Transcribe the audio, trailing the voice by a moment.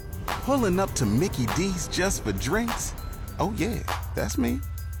Pulling up to Mickey D's just for drinks? Oh yeah, that's me.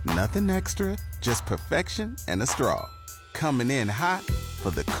 Nothing extra, just perfection and a straw. Coming in hot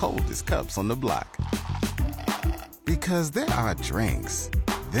for the coldest cups on the block. Because there are drinks.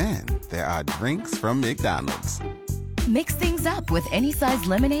 Then there are drinks from McDonald's. Mix things up with any size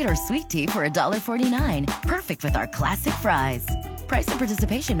lemonade or sweet tea for $1.49. Perfect with our classic fries. Price and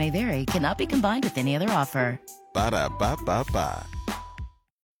participation may vary. Cannot be combined with any other offer. Ba-da-ba-ba-ba.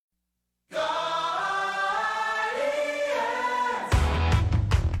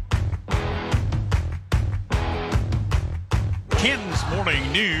 Canton's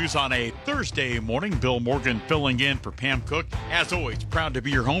Morning News on a Thursday morning. Bill Morgan filling in for Pam Cook. As always, proud to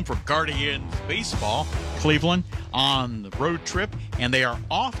be your home for Guardians baseball. Cleveland on the road trip, and they are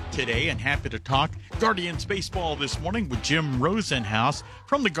off today, and happy to talk Guardians baseball this morning with Jim Rosenhaus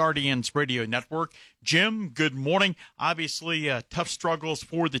from the Guardians Radio Network. Jim, good morning. Obviously, tough struggles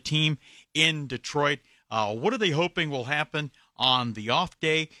for the team in Detroit. What are they hoping will happen on the off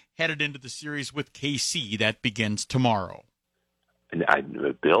day headed into the series with KC that begins tomorrow?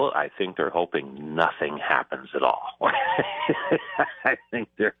 Bill, I think they're hoping nothing happens at all. I think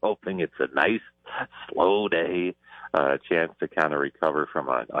they're hoping it's a nice, slow day, a chance to kind of recover from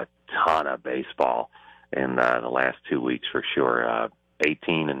a ton of baseball in the last 2 weeks for sure.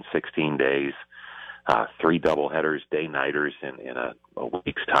 18 and 16 days, 3 doubleheaders, day-nighters in a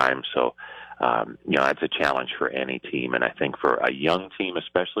week's time. So, that's a challenge for any team, and I think for a young team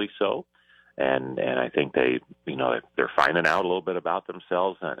especially so. And I think they're finding out a little bit about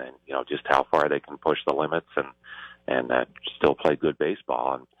themselves and just how far they can push the limits and still play good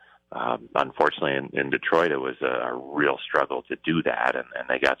baseball. And unfortunately, in Detroit, it was a real struggle to do that, and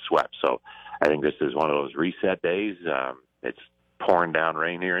they got swept. So I think this is one of those reset days. It's pouring down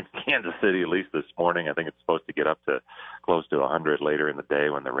rain here in Kansas City, at least this morning. I think it's supposed to get up to close to 100 later in the day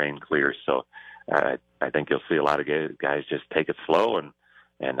when the rain clears. So I think you'll see a lot of guys just take it slow and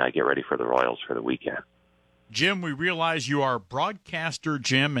get ready for the Royals for the weekend. Jim, we realize you are broadcaster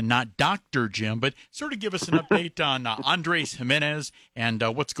Jim and not Dr. Jim, but sort of give us an update on Andres Gimenez and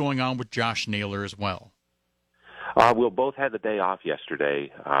what's going on with Josh Naylor as well. We'll both had the day off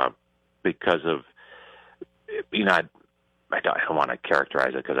yesterday because of, I don't want to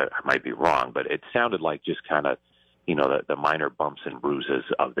characterize it because I might be wrong, but it sounded like just kind of, the minor bumps and bruises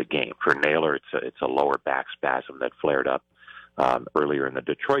of the game. For Naylor, it's a lower back spasm that flared up earlier in the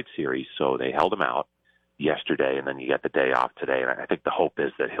Detroit series, so they held him out yesterday, and then you get the day off today, and I think the hope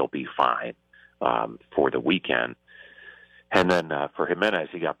is that he'll be fine for the weekend. And then for Gimenez,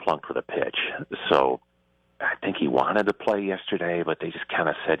 he got plunked with a pitch, so I think he wanted to play yesterday, but they just kind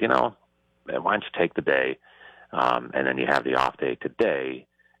of said, why don't you take the day, and then you have the off day today,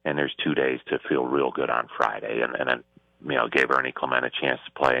 and there's 2 days to feel real good on Friday, and then gave Ernie Clement a chance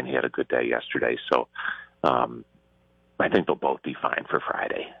to play, and he had a good day yesterday, so I think they'll both be fine for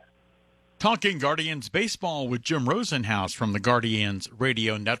Friday. Talking Guardians baseball with Jim Rosenhaus from the Guardians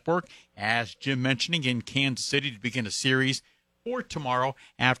Radio Network. As Jim mentioning, in Kansas City to begin a series for tomorrow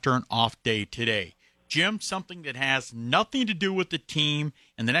after an off day today. Jim, something that has nothing to do with the team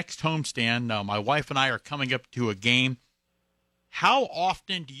and the next homestand. My wife and I are coming up to a game. How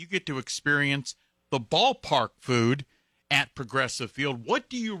often do you get to experience the ballpark food at Progressive Field? What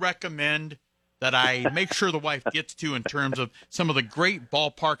do you recommend that I make sure the wife gets to in terms of some of the great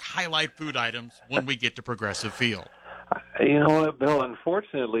ballpark highlight food items when we get to Progressive Field? You know what, Bill,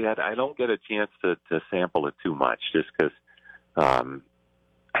 unfortunately, I don't get a chance to sample it too much just because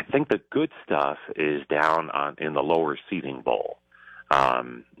I think the good stuff is down in the lower seating bowl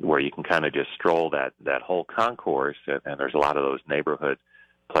where you can kind of just stroll that whole concourse, and there's a lot of those neighborhood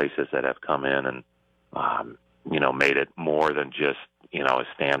places that have come in and, made it more than just, a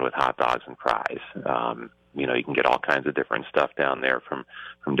stand with hot dogs and fries. You can get all kinds of different stuff down there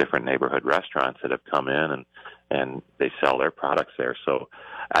from different neighborhood restaurants that have come in and they sell their products there. So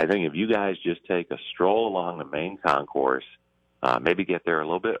I think if you guys just take a stroll along the main concourse, maybe get there a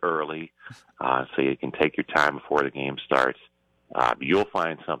little bit early so you can take your time before the game starts, you'll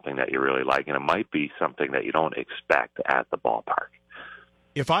find something that you really like, and it might be something that you don't expect at the ballpark.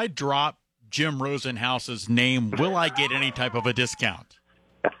 If I drop Jim Rosenhaus's name, will I get any type of a discount?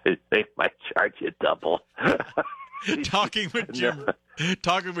 They might charge you double. Talking with Jim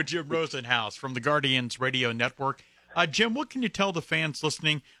Rosenhaus from the Guardians Radio Network. Jim, what can you tell the fans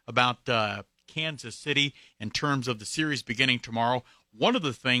listening about Kansas City in terms of the series beginning tomorrow? One of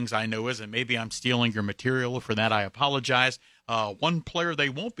the things I know is, and maybe I'm stealing your material, for that I apologize, one player they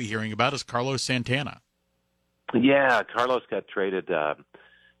won't be hearing about is Carlos Santana. Yeah, Carlos got traded to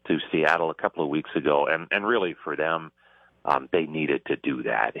Seattle a couple of weeks ago, and really for them, they needed to do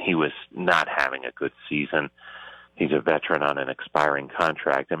that. He was not having a good season. He's a veteran on an expiring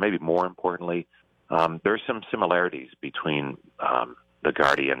contract, and maybe more importantly, there's some similarities between the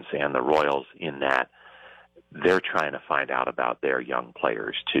Guardians and the Royals in that they're trying to find out about their young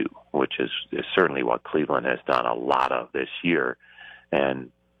players too, which is certainly what Cleveland has done a lot of this year. And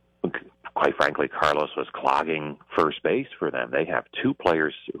quite frankly, Carlos was clogging first base for them. They have two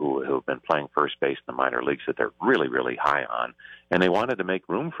players who have been playing first base in the minor leagues that they're really, really high on, and they wanted to make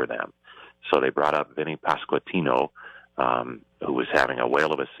room for them. So they brought up Vinny Pasquantino, who was having a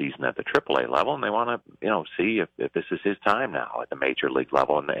whale of a season at the AAA level, and they want to, see if this is his time now at the major league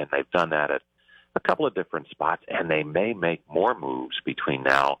level, and they've done that at a couple of different spots, and they may make more moves between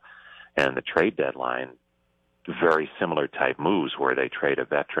now and the trade deadline, very similar type moves where they trade a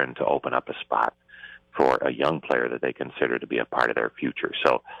veteran to open up a spot for a young player that they consider to be a part of their future.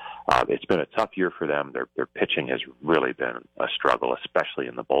 So it's been a tough year for them. Their pitching has really been a struggle, especially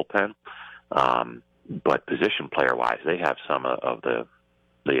in the bullpen. But position player-wise, they have some of the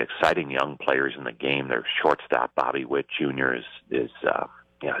exciting young players in the game. Their shortstop, Bobby Witt Jr., is this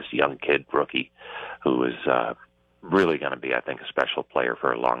young kid, rookie, who is really going to be, I think, a special player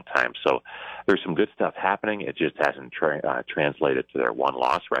for a long time. So there's some good stuff happening. It just hasn't translated to their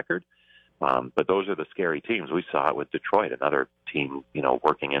one-loss record. But those are the scary teams. We saw it with Detroit, another team,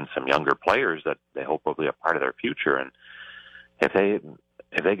 working in some younger players that they hope will be a part of their future. And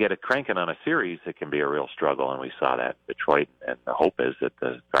if they get it cranking on a series, it can be a real struggle. And we saw that in Detroit. And the hope is that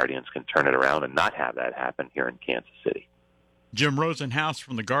the Guardians can turn it around and not have that happen here in Kansas City. Jim Rosenhaus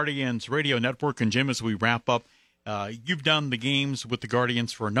from the Guardians Radio Network. And Jim, as we wrap up, you've done the games with the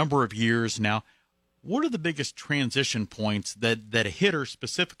Guardians for a number of years now. What are the biggest transition points that a hitter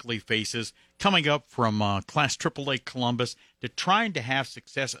specifically faces coming up from Class AAA Columbus to trying to have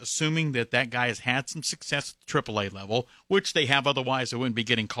success, assuming that guy has had some success at the AAA level, which they have, otherwise they wouldn't be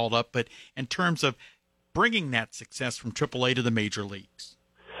getting called up, but in terms of bringing that success from AAA to the major leagues?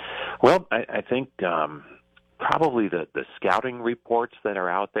 Well, I think probably the scouting reports that are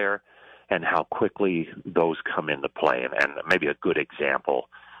out there and how quickly those come into play. And maybe a good example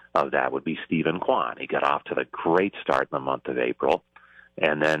of that would be Stephen Kwan. He got off to the great start in the month of April,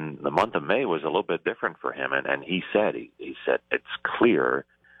 and then the month of May was a little bit different for him. And he said it's clear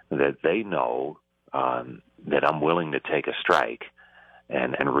that they know that I'm willing to take a strike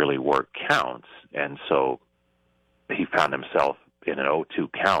and really work counts. And so he found himself in an 0-2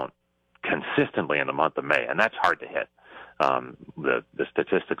 count consistently in the month of May, and that's hard to hit. The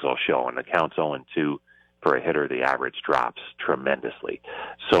statistics will show, and the count's 0-2 for a hitter, the average drops tremendously.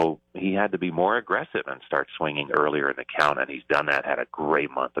 So he had to be more aggressive and start swinging earlier in the count, and he's done that, had a great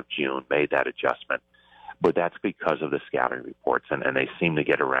month of June, made that adjustment. But that's because of the scouting reports, and they seem to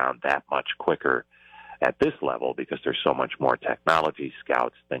get around that much quicker at this level because there's so much more technology,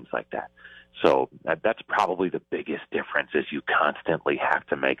 scouts, things like that. So that's probably the biggest difference, is you constantly have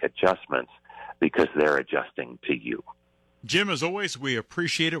to make adjustments because they're adjusting to you. Jim, as always, we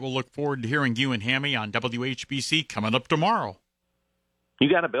appreciate it. We'll look forward to hearing you and Hammy on WHBC coming up tomorrow. You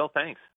got it, Bill. Thanks.